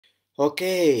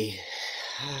Okay,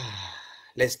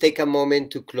 let's take a moment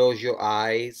to close your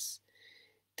eyes.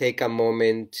 Take a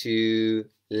moment to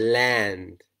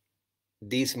land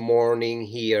this morning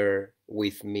here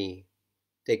with me.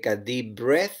 Take a deep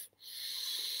breath.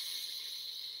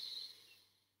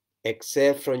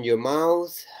 Exhale from your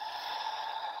mouth.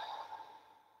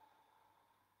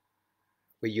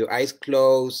 With your eyes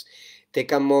closed,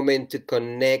 take a moment to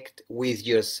connect with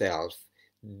yourself.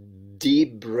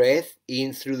 Deep breath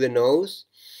in through the nose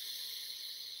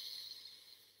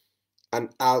and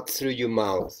out through your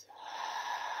mouth.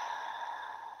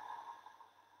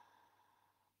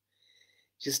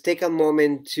 Just take a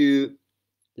moment to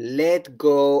let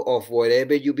go of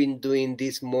whatever you've been doing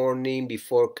this morning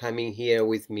before coming here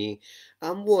with me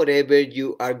and whatever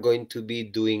you are going to be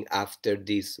doing after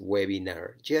this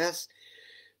webinar. Just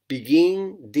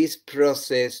begin this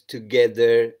process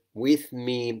together with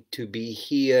me to be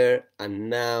here and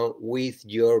now with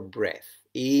your breath.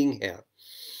 Inhale.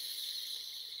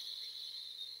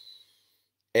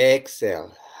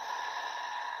 Exhale.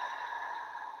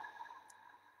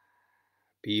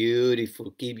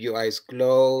 Beautiful. Keep your eyes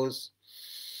closed.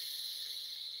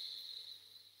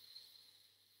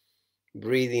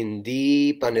 Breathing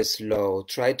deep and slow.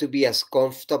 Try to be as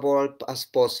comfortable as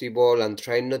possible and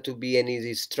try not to be any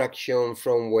distraction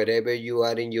from wherever you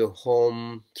are in your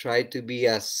home. Try to be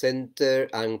as centered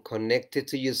and connected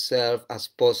to yourself as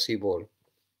possible.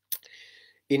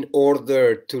 In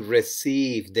order to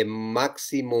receive the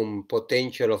maximum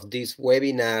potential of this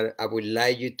webinar, I would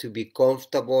like you to be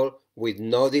comfortable with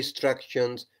no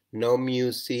distractions, no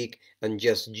music, and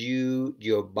just you,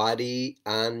 your body,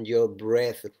 and your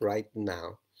breath right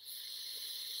now.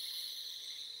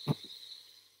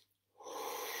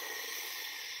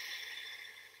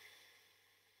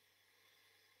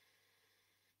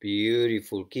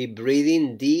 Beautiful. Keep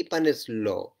breathing deep and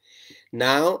slow.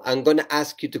 Now, I'm going to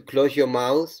ask you to close your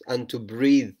mouth and to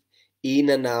breathe in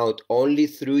and out only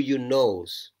through your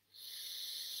nose.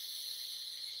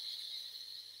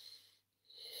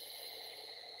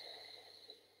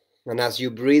 And as you're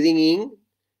breathing in,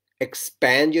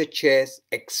 expand your chest,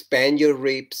 expand your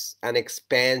ribs, and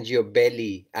expand your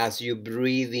belly as you're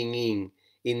breathing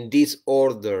in this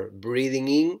order. Breathing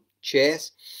in,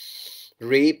 chest,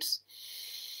 ribs,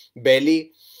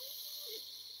 belly,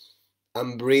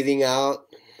 and breathing out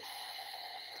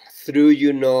through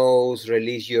your nose.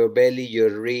 Release your belly,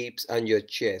 your ribs, and your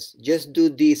chest. Just do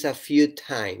this a few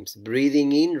times.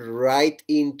 Breathing in right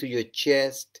into your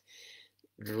chest,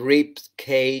 ribs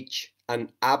cage,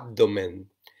 and abdomen.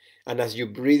 And as you're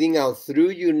breathing out through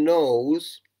your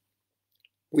nose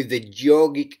with the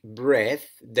yogic breath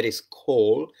that is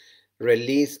called,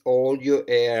 release all your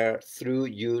air through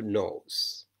your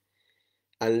nose.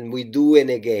 And we do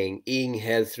it again.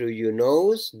 Inhale through your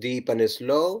nose, deep and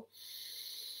slow.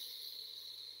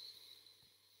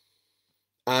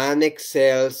 And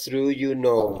exhale through your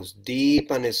nose,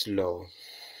 deep and slow.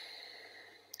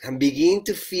 And begin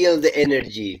to feel the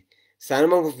energy.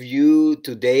 Some of you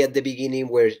today at the beginning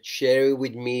were sharing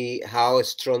with me how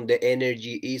strong the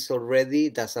energy is already.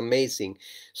 That's amazing.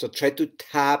 So try to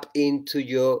tap into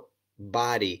your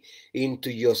body,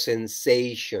 into your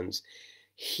sensations.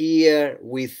 Here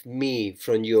with me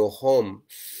from your home,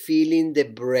 feeling the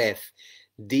breath,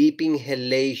 deep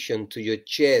inhalation to your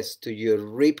chest, to your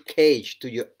rib cage, to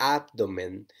your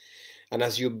abdomen. And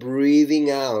as you're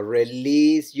breathing out,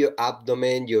 release your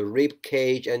abdomen, your rib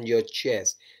cage, and your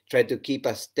chest. Try to keep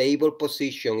a stable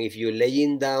position. If you're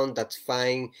laying down, that's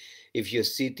fine. If you're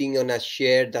sitting on a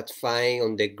chair, that's fine,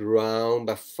 on the ground.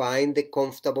 But find the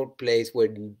comfortable place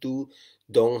where you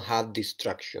don't have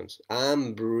distractions.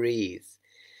 And breathe.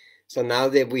 So now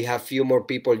that we have a few more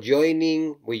people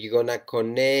joining, we're going to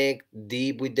connect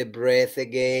deep with the breath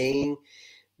again.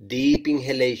 Deep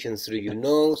inhalation through your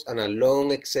nose and a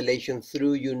long exhalation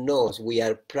through your nose. We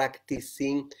are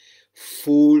practicing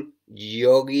full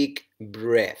yogic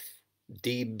breath.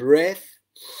 Deep breath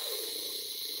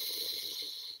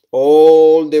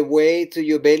all the way to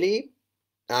your belly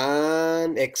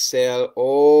and exhale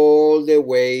all the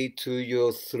way to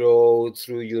your throat,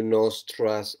 through your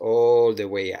nostrils, all the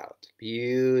way out.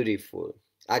 Beautiful.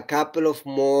 A couple of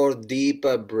more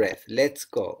deeper breaths. Let's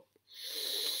go.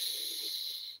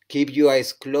 Keep your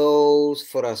eyes closed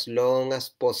for as long as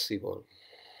possible.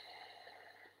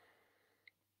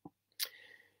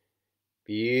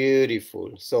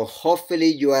 Beautiful. So hopefully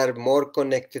you are more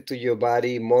connected to your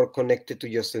body, more connected to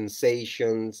your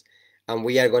sensations, and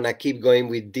we are going to keep going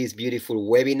with this beautiful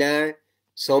webinar.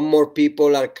 Some more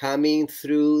people are coming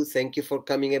through. Thank you for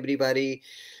coming, everybody.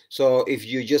 So if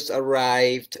you just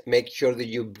arrived, make sure that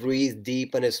you breathe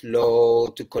deep and slow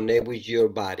to connect with your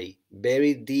body.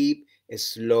 very deep,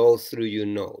 slow through your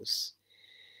nose.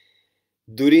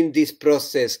 During this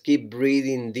process, keep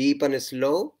breathing deep and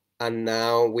slow. And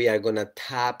now we are going to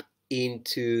tap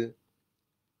into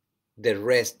the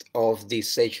rest of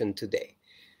this session today.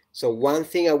 So one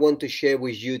thing I want to share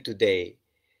with you today,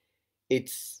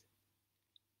 it's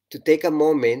to take a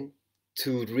moment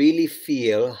to really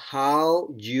feel how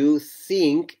you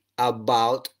think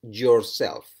about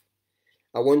yourself.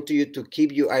 I want you to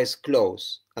keep your eyes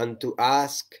closed and to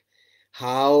ask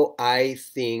how I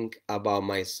think about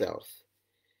myself.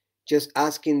 Just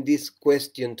asking this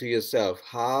question to yourself,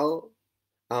 how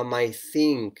am I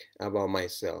think about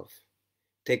myself?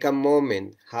 Take a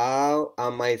moment, how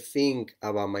am I think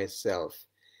about myself?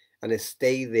 And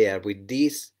stay there with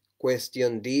this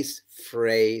question, this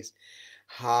phrase,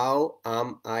 how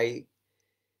am I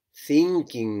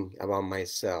thinking about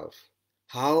myself?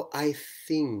 How I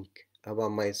think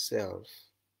about myself.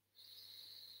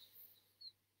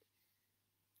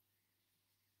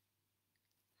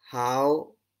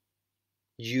 How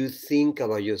you think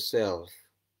about yourself.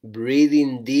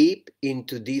 Breathing deep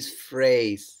into this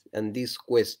phrase and this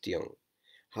question.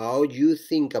 How you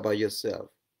think about yourself.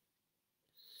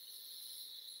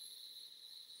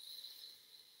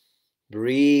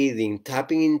 Breathing,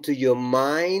 tapping into your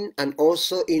mind and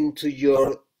also into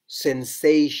your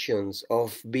sensations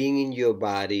of being in your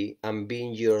body and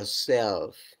being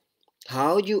yourself.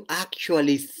 How you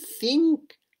actually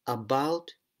think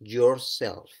about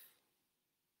yourself.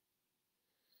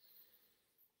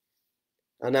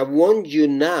 And I want you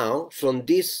now, from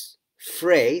this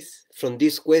phrase, from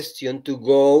this question, to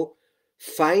go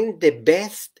find the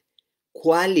best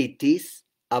qualities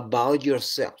about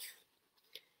yourself.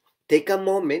 Take a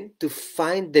moment to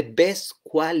find the best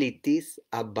qualities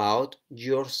about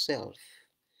yourself.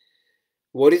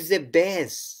 What is the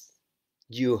best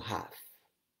you have?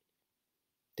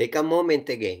 Take a moment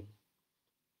again.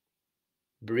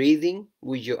 Breathing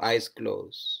with your eyes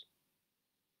closed.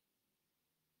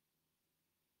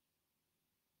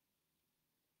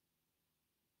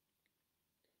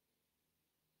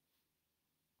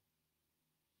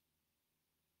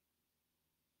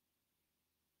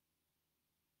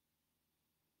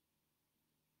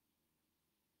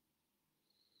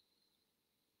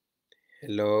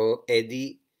 Hello,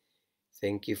 Eddie.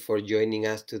 Thank you for joining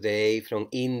us today from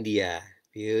India.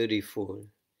 Beautiful.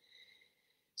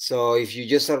 So if you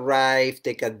just arrived,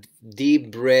 take a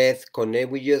deep breath,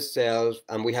 connect with yourself,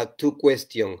 and we have two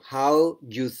questions. How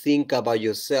you think about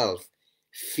yourself,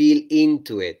 feel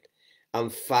into it,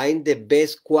 and find the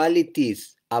best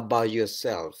qualities about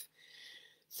yourself.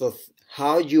 So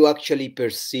how you actually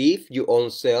perceive your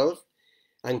own self,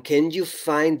 and can you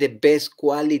find the best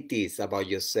qualities about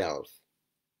yourself?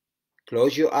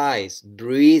 Close your eyes,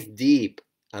 breathe deep,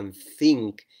 and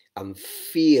think and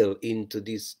feel into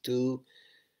these two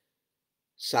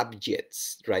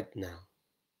subjects right now.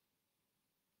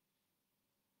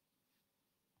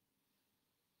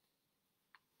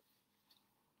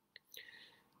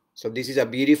 So this is a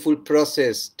beautiful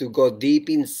process to go deep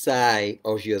inside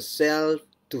of yourself,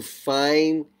 to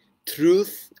find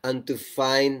truth and to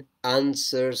find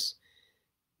answers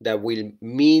that will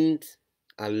mean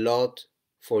a lot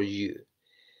for you.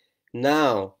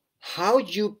 Now, how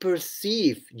you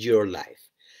perceive your life,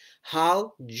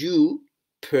 how you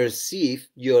perceive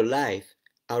your life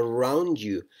around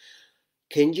you.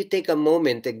 Can you take a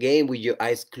moment again with your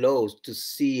eyes closed to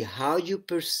see how you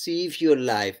perceive your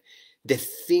life, the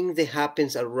thing that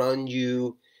happens around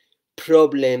you,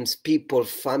 problems, people,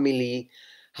 family,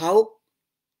 how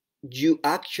you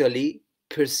actually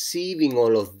perceiving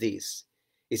all of this?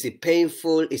 Is it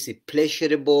painful? Is it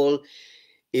pleasurable?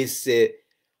 Is it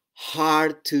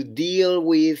hard to deal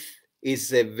with?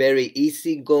 Is it very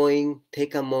easygoing?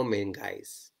 Take a moment,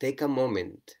 guys. Take a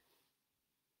moment.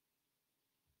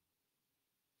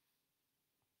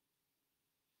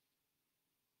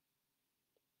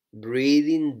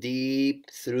 Breathing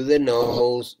deep through the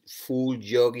nose, full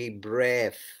yogi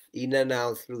breath, in and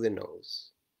out through the nose.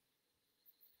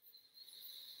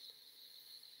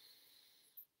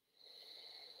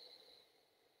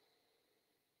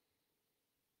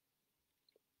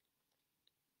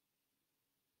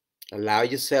 Allow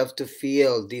yourself to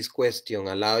feel this question,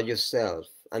 allow yourself.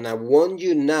 And I want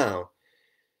you now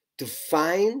to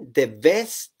find the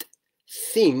best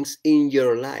things in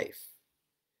your life.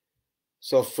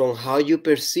 So from how you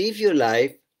perceive your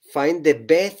life, find the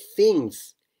best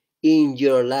things in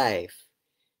your life.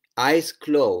 Eyes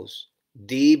closed,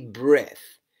 deep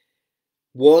breath.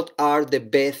 What are the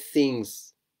best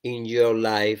things in your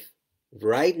life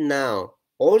right now?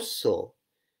 Also,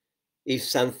 if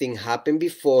something happened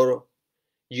before,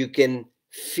 you can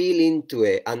Feel into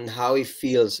it and how it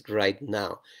feels right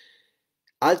now.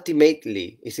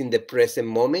 Ultimately, it's in the present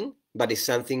moment, but if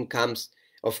something comes,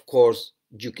 of course,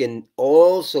 you can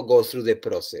also go through the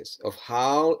process of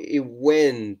how it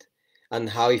went and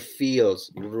how it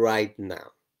feels right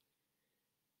now.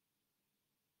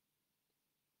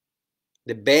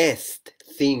 The best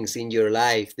things in your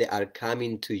life that are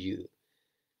coming to you.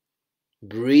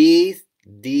 Breathe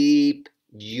deep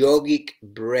yogic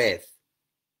breath.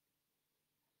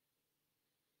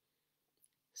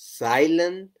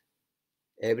 Silent,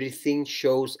 everything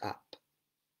shows up.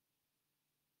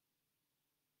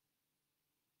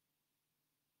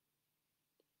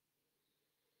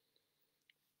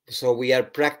 So we are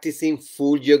practicing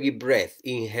full yogi breath.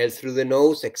 Inhale through the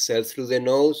nose, exhale through the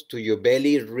nose to your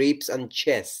belly, ribs, and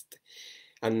chest.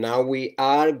 And now we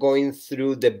are going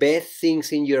through the best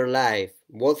things in your life.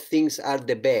 What things are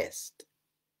the best?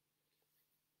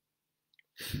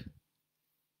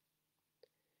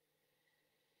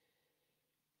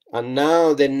 And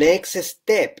now the next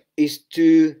step is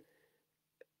to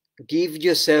give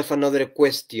yourself another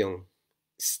question.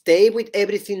 Stay with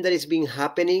everything that is been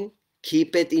happening.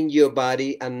 Keep it in your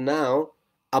body. And now,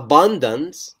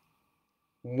 abundance.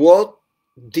 What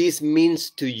this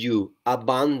means to you.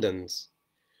 Abundance.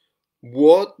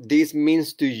 What this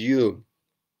means to you.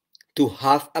 To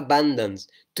have abundance.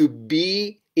 To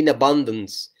be in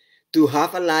abundance. To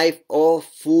have a life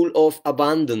full of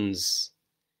abundance.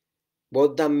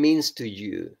 What that means to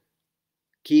you.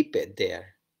 Keep it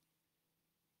there.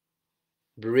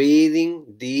 Breathing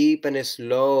deep and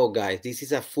slow, guys. This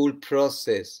is a full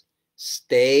process.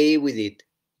 Stay with it.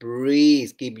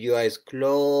 Breathe. Keep your eyes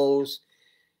closed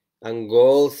and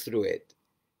go through it.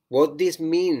 What this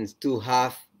means to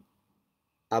have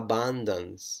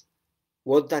abundance.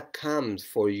 What that comes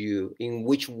for you. In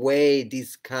which way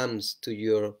this comes to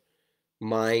your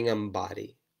mind and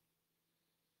body.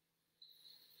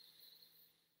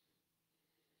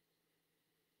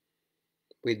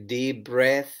 With deep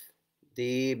breath.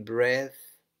 Deep breath.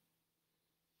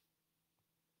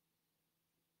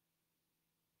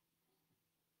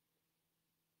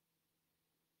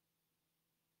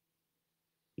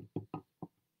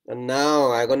 And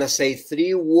now I'm gonna say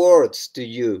 3 words to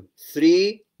you.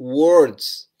 3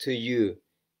 words to you.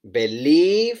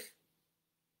 Believe,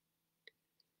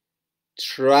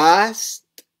 trust,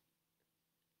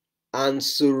 and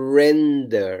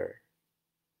surrender.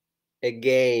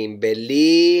 Again,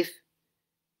 believe,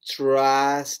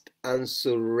 trust, and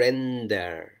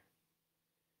surrender.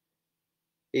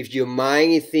 If your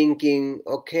mind is thinking,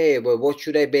 okay, but what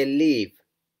should I believe?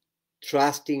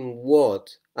 Trusting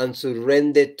what? And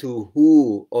surrender to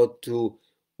who or to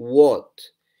what?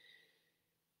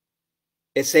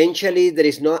 Essentially, there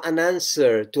is not an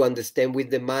answer to understand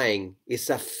with the mind. It's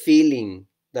a feeling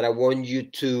that I want you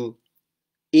to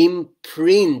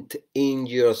imprint in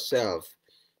yourself.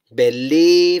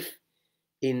 Believe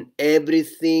in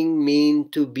everything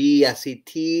meant to be as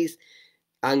it is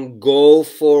and go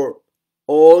for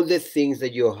all the things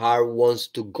that your heart wants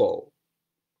to go.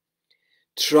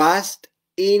 Trust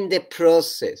in the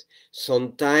process.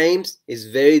 Sometimes it's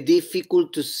very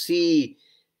difficult to see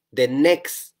the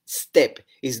next step.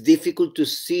 It's difficult to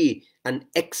see an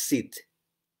exit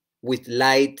with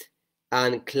light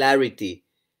and clarity.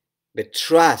 But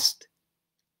trust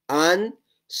and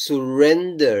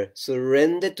surrender.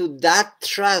 Surrender to that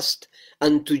trust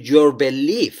and to your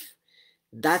belief.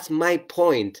 That's my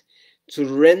point.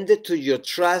 Surrender to your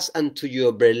trust and to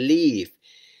your belief.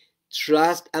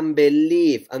 Trust and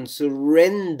believe and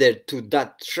surrender to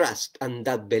that trust and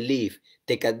that belief.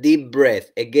 Take a deep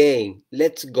breath. Again,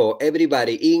 let's go.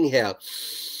 Everybody, inhale.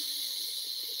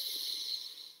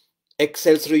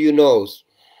 Exhale through your nose.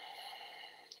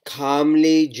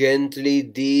 Calmly, gently,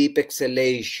 deep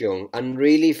exhalation. And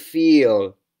really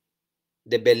feel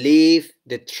the belief,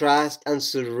 the trust, and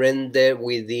surrender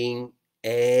within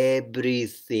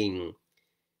everything.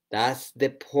 That's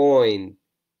the point.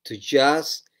 To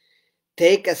just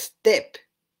take a step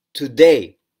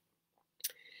today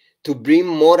to bring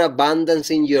more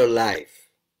abundance in your life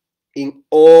in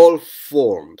all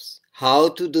forms. How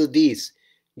to do this?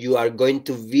 You are going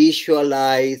to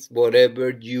visualize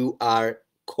whatever you are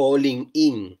calling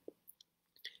in.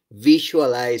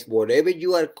 Visualize whatever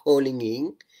you are calling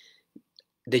in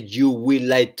that you will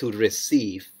like to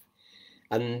receive.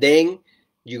 And then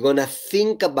you're going to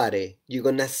think about it. You're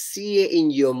going to see it in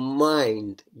your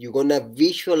mind. You're going to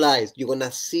visualize. You're going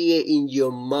to see it in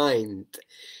your mind.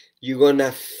 You're going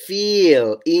to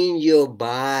feel in your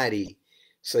body.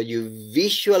 So you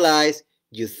visualize,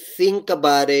 you think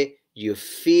about it, you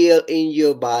feel in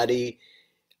your body,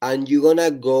 and you're going to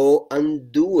go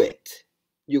and do it.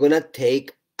 you're gonna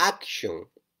take action.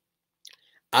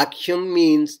 Action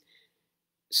means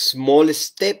small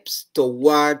steps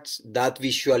towards that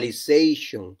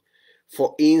visualization.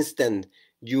 For instance,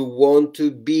 you want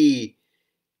to be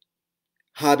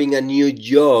having a new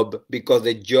job because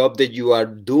the job that you are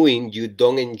doing, you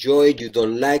don't enjoy, you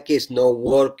don't like it, it's not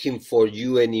working for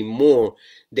you anymore.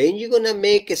 Then you're gonna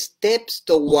make steps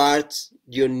towards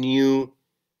your new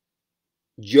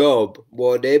job.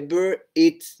 Whatever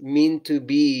it's meant to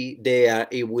be there,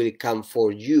 it will come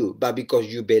for you. But because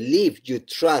you believe, you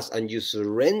trust, and you're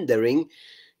surrendering,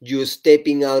 you're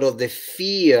stepping out of the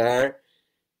fear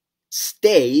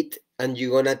state, and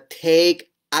you're gonna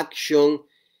take action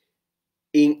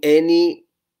in any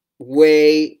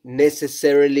way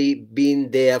necessarily being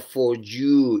there for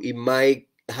you. It might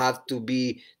have to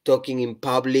be talking in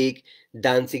public,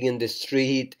 dancing in the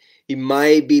street. It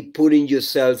might be putting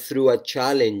yourself through a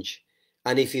challenge.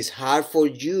 And if it's hard for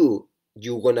you,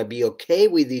 you're gonna be okay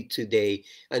with it today,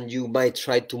 and you might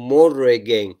try tomorrow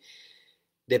again.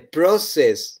 The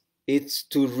process is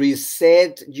to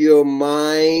reset your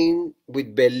mind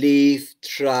with belief,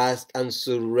 trust, and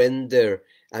surrender,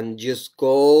 and just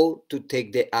go to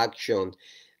take the action.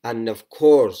 And of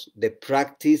course, the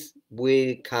practice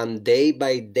will come day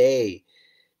by day.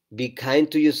 Be kind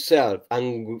to yourself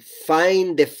and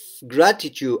find the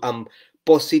gratitude and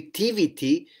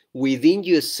positivity within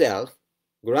yourself.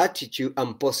 Gratitude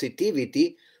and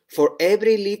positivity for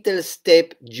every little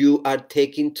step you are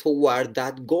taking toward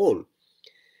that goal.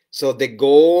 So the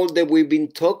goal that we've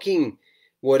been talking,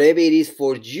 whatever it is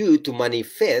for you to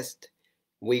manifest,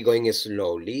 we're going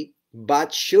slowly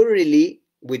but surely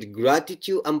with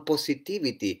gratitude and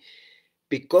positivity,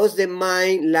 because the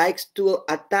mind likes to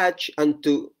attach and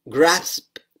to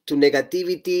grasp to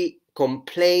negativity,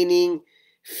 complaining,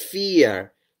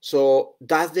 fear. So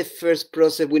that's the first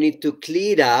process we need to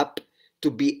clear up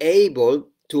to be able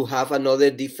to have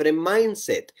another different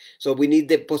mindset. So we need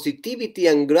the positivity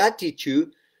and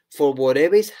gratitude for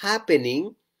whatever is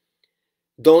happening.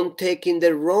 Don't take in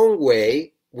the wrong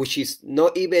way, which is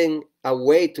not even a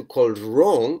way to call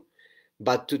wrong,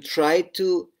 but to try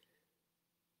to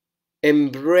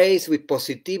embrace with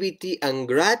positivity and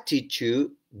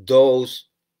gratitude those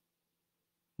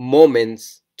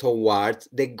moments towards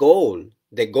the goal.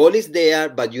 The goal is there,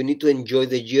 but you need to enjoy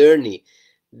the journey.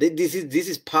 This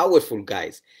is powerful,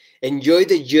 guys. Enjoy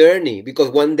the journey, because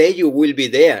one day you will be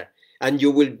there and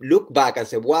you will look back and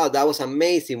say, wow, that was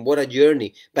amazing, what a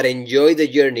journey. But enjoy the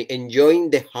journey, enjoying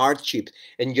the hardships,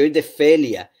 enjoy the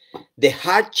failure. The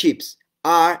hardships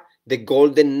are the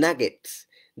golden nuggets.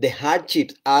 The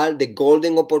hardships are the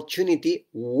golden opportunity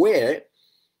where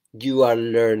you are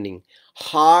learning.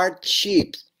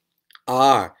 Hardships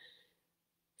are,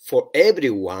 for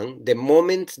everyone, the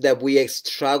moments that we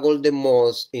struggle the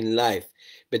most in life.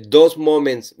 But those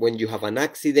moments when you have an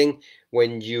accident,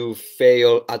 when you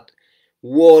fail at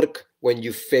work, when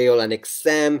you fail an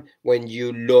exam, when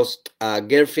you lost a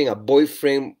girlfriend, a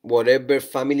boyfriend, whatever,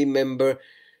 family member,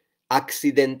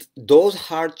 accident, those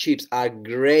hardships are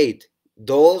great.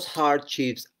 Those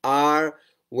hardships are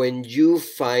when you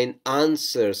find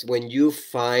answers, when you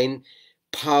find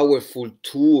powerful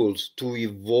tools to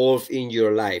evolve in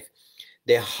your life.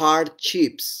 The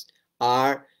hardships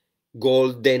are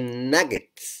golden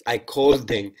nuggets, I call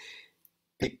them,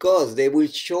 because they will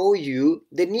show you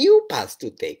the new path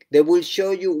to take. They will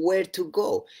show you where to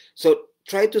go. So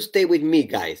try to stay with me,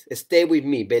 guys. Stay with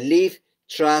me. Believe,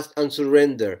 trust, and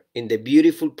surrender in the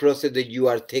beautiful process that you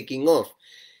are taking off.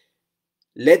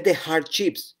 Let the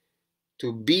hardships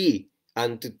to be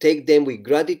and to take them with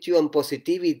gratitude and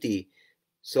positivity.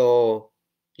 So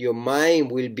your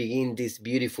mind will begin this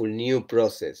beautiful new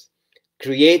process,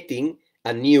 creating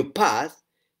a new path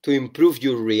to improve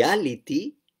your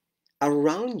reality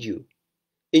around you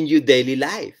in your daily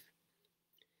life.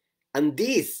 And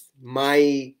this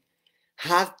might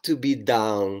have to be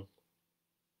done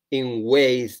in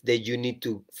ways that you need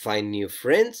to find new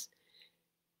friends,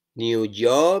 new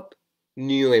job,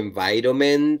 new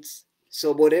environments.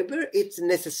 So whatever it's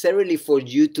necessarily for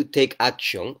you to take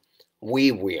action,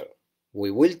 we will.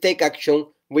 We will take action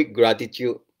with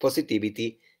gratitude,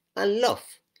 positivity, and love.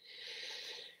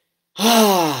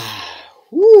 Ah,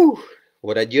 whew,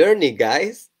 what a journey,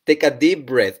 guys. Take a deep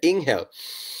breath. Inhale.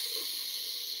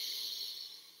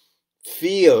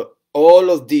 Feel all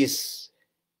of these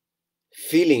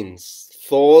feelings,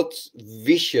 thoughts,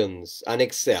 visions, and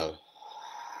exhale.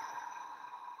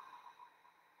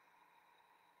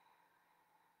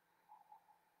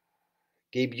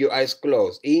 Keep your eyes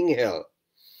closed. Inhale.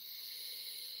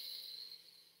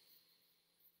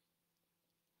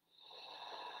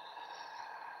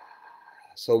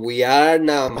 So we are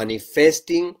now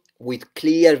manifesting with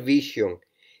clear vision,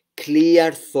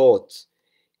 clear thoughts,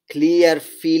 clear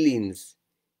feelings,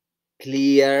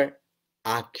 clear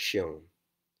action.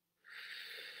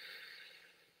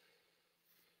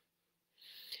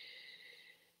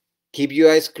 Keep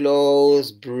your eyes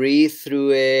closed, breathe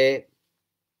through it.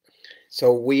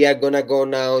 So we are gonna go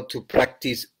now to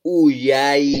practice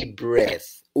Ujjayi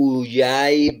breath.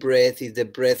 Ujjayi breath is the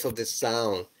breath of the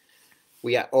sound.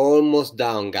 We are almost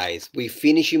done, guys. We're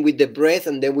finishing with the breath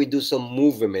and then we do some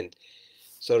movement.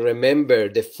 So remember,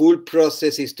 the full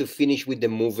process is to finish with the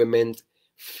movement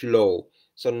flow.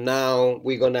 So now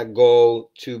we're gonna go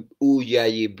to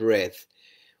Ujjayi breath.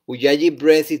 Ujjayi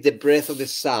breath is the breath of the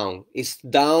sound. It's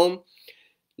down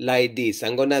like this.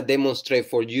 I'm gonna demonstrate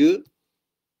for you.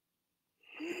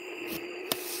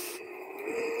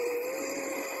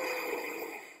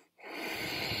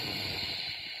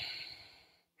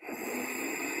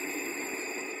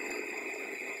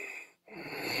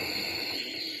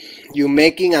 You're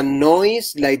making a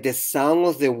noise like the sound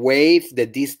of the wave, the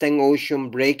distant ocean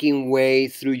breaking way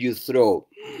through your throat.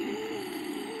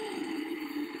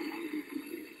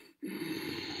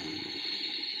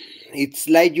 It's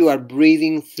like you are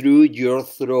breathing through your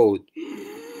throat.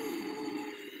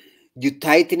 You're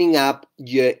tightening up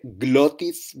your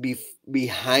glottis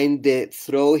behind the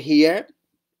throat here.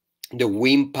 The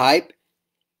windpipe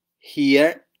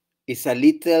here is a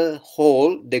little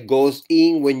hole that goes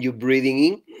in when you're breathing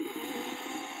in.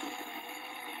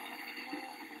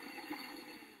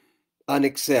 And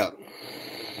exhale.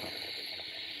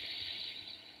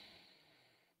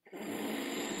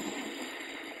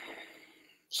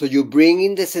 So you bring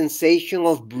in the sensation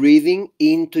of breathing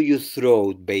into your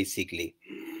throat, basically.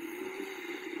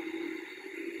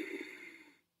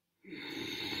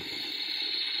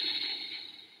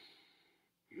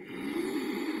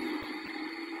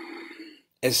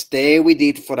 Stay with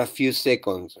it for a few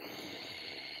seconds.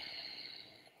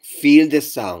 Feel the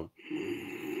sound.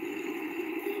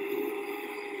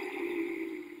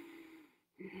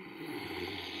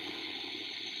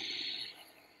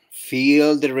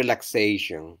 Feel the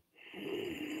relaxation.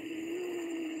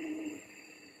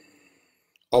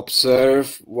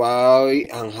 Observe why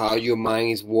and how your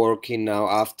mind is working now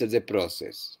after the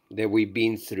process that we've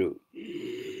been through.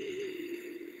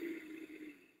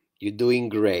 You're doing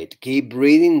great. Keep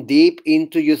breathing deep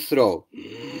into your throat.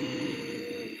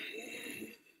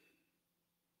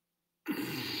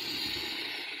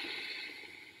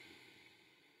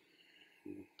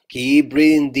 Keep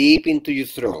breathing deep into your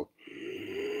throat.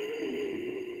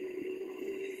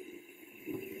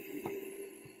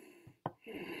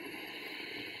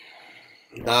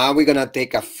 Now we're gonna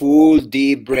take a full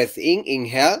deep breath in.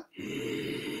 Inhale.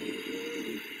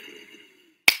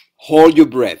 Hold your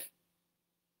breath.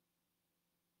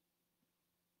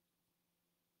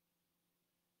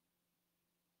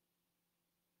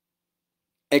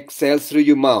 Exhale through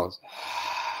your mouth.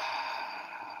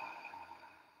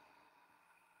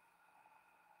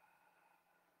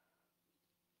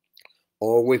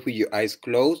 Always with your eyes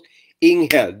closed.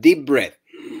 Inhale, deep breath.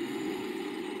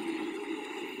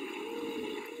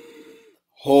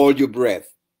 Hold your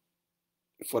breath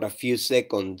for a few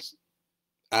seconds.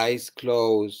 Eyes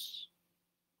closed.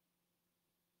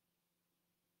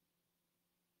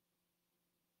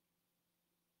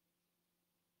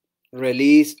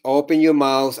 Release, open your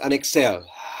mouth and exhale.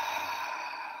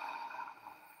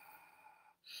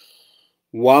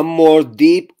 One more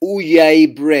deep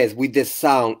Ujjayi breath with the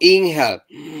sound. Inhale.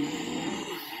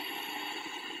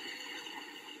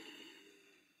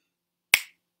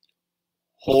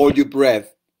 Hold your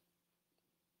breath.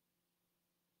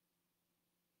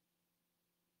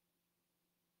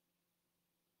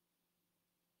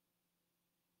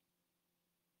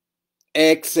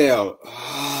 Exhale.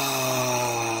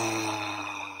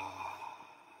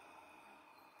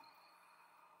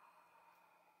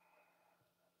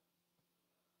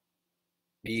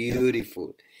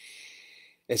 Beautiful.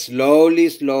 Slowly,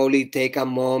 slowly take a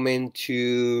moment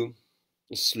to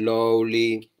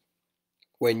slowly,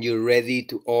 when you're ready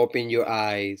to open your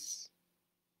eyes.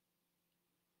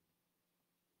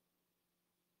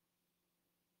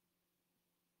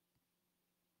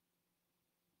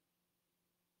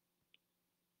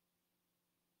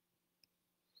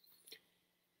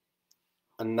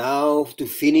 And now to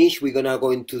finish, we're gonna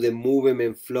go into the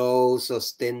movement flow. So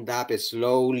stand up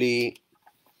slowly.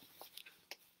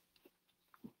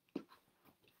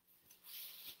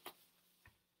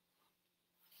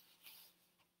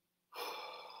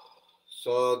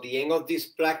 So the aim of this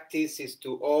practice is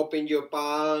to open your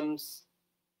palms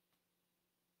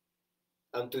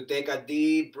and to take a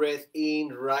deep breath in,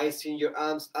 rising your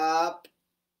arms up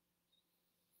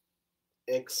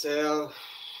exhale,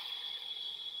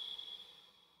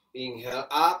 inhale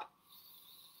up,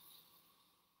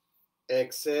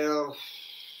 exhale.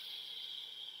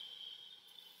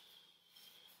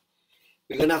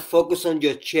 We're gonna focus on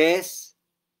your chest.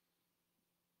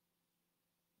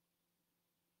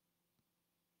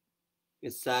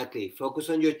 Exactly, focus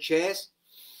on your chest.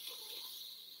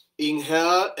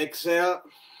 Inhale, exhale,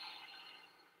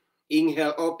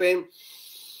 inhale, open,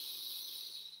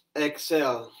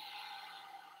 exhale,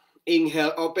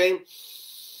 inhale, open,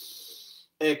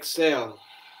 exhale,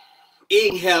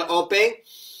 inhale, open,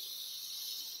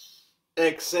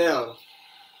 exhale.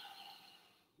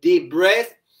 Deep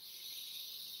breath,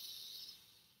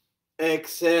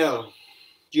 exhale.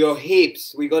 Your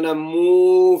hips, we're gonna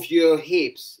move your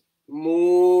hips,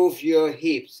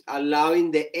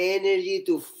 allowing the energy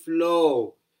to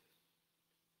flow.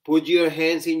 Put your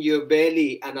hands in your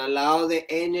belly and allow the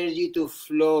energy to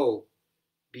flow.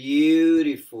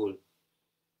 Beautiful.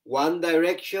 One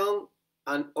direction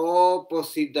and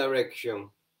opposite direction.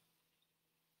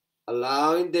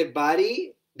 Allowing the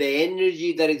body, the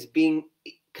energy that is being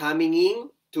coming in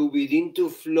to begin to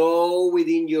flow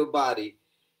within your body.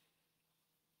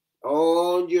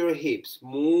 On your hips,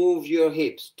 move your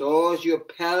hips, toss your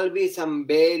pelvis and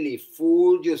belly,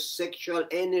 full your sexual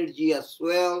energy as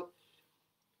well.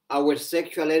 Our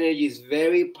sexual energy is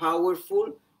very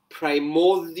powerful,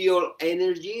 primordial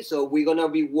energy, so we're gonna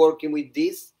be working with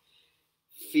this.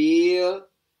 Feel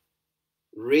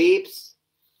ribs,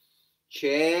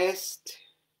 chest,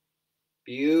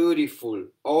 beautiful.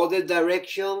 Other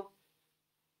direction,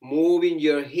 moving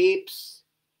your hips,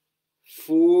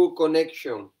 full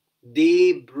connection.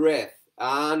 Deep breath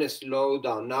and slow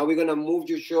down. Now we're gonna move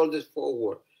your shoulders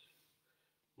forward.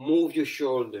 Move your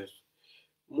shoulders.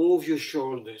 Move your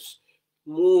shoulders.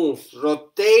 Move,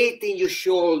 rotating your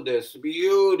shoulders.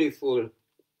 Beautiful.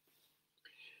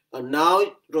 And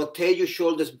now rotate your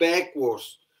shoulders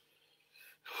backwards.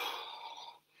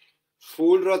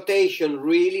 Full rotation,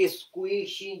 really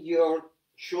squeezing your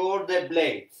shoulder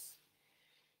blades.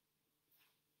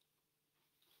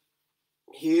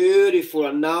 Beautiful.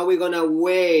 And now we're gonna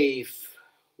wave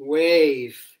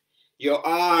your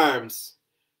arms.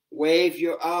 Wave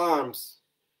your arms.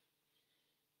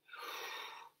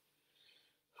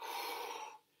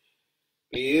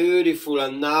 Beautiful.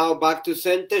 And now back to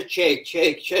center. Shake.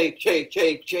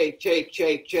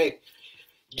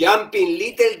 Jumping,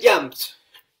 little jumps.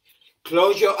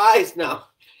 Close your eyes now.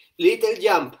 Little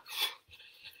jump.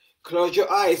 Close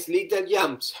your eyes, little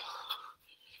jumps.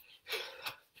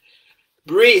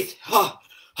 Breathe. Ha,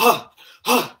 ha,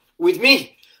 ha. With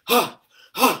me. Ha,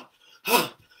 ha,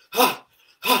 ha, ha, ha,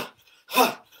 ha,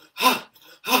 ha,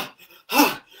 ha,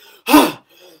 ha, ha,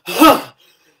 ha,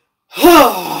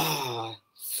 ha.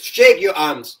 Shake your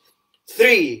arms.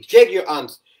 3, shake your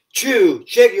arms. 2,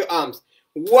 shake your arms.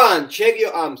 1, shake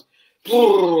your arms.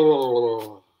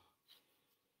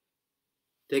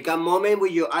 Take a moment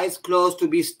with your eyes closed to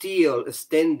be still,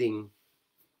 standing.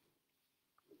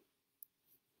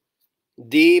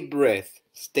 Deep breath.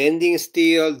 Standing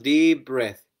still, deep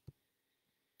breath.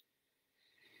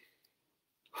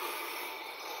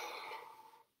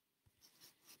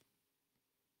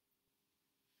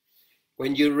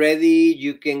 When you're ready,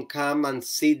 you can come and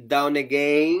sit down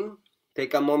again.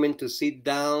 Take a moment to sit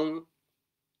down.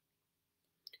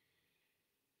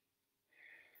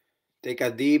 Take a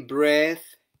deep breath.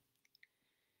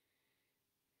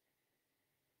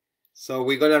 So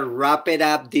we're gonna wrap it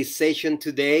up this session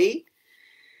today.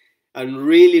 I'm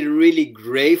really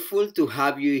grateful to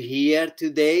have you here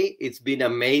today. It's been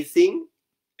amazing.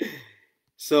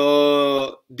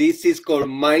 So this is called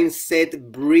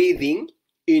mindset breathing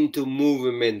into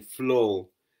movement flow.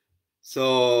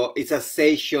 So it's a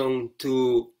session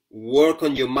to work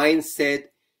on your mindset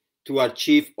to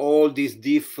achieve all these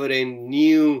different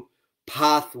new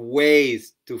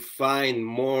pathways to find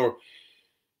more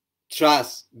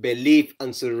trust, belief,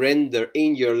 and surrender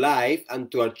in your life, and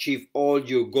to achieve all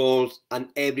your goals and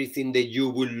everything that you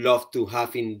would love to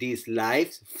have in this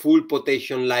life. Full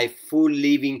potential life, full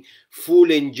living, full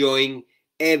enjoying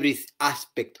every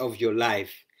aspect of your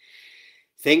life.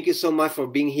 Thank you so much for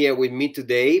being here with me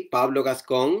today, Pablo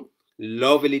Gascon.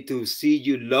 Lovely to see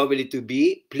you, lovely to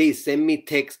be. Please send me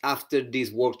text after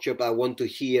this workshop. I want to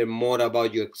hear more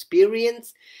about your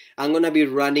experience. I'm going to be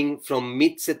running from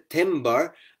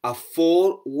mid-September a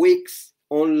 4 weeks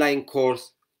online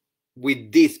course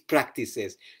with these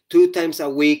practices, 2 times a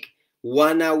week,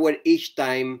 1 hour each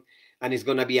time, and it's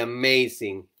going to be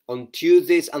amazing. On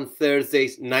Tuesdays and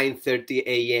Thursdays, 9:30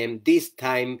 a.m. this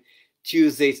time,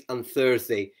 Tuesdays and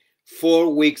Thursday,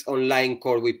 4 weeks online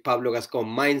course with Pablo Gascon,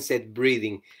 Mindset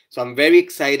Breathing. So I'm very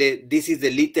excited. This is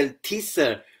a little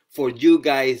teaser for you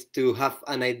guys to have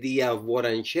an idea of what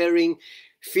I'm sharing.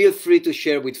 Feel free to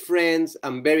share with friends.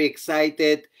 I'm very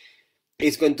excited.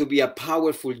 It's going to be a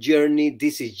powerful journey.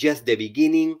 This is just the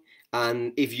beginning.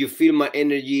 And if you feel my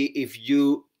energy, if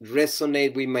you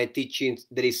resonate with my teachings,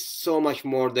 there is so much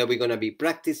more that we're going to be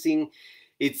practicing.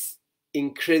 It's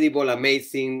incredible,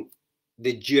 amazing,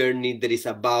 the journey that is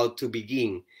about to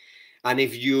begin. And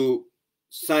if you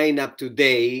sign up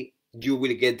today, you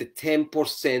will get the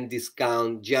 10%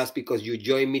 discount just because you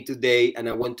join me today. And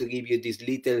I want to give you this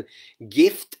little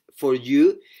gift for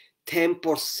you,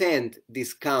 10%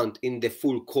 discount in the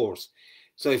full course.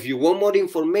 So if you want more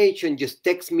information, just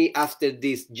text me after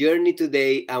this journey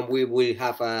today and we will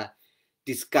have a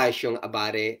discussion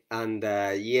about it. And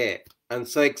yeah, I'm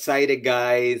so excited,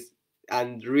 guys,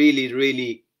 and really,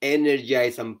 really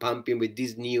energized and pumping with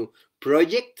this new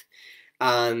project.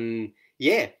 And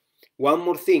yeah, one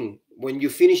more thing. When you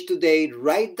finish today,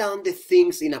 write down the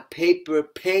things in a paper,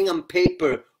 pen and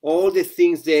paper, all the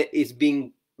things that is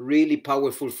being really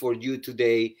powerful for you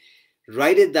today.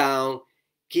 Write it down,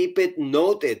 keep it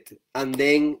noted, and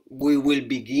then we will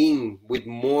begin with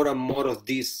more and more of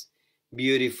these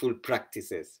beautiful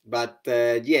practices. But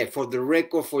yeah, for the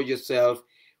record, for yourself,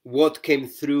 what came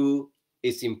through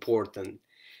is important.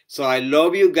 So I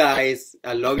love you guys.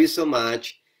 I love you so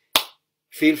much.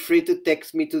 Feel free to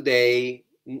text me today.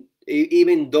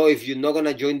 Even though if you're not going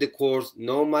to join the course,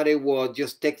 no matter what,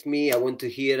 just text me. I want to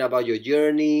hear about your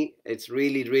journey. It's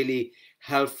really, really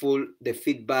helpful, the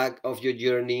feedback of your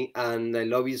journey. And I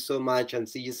love you so much and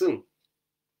see you soon.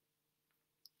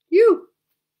 You.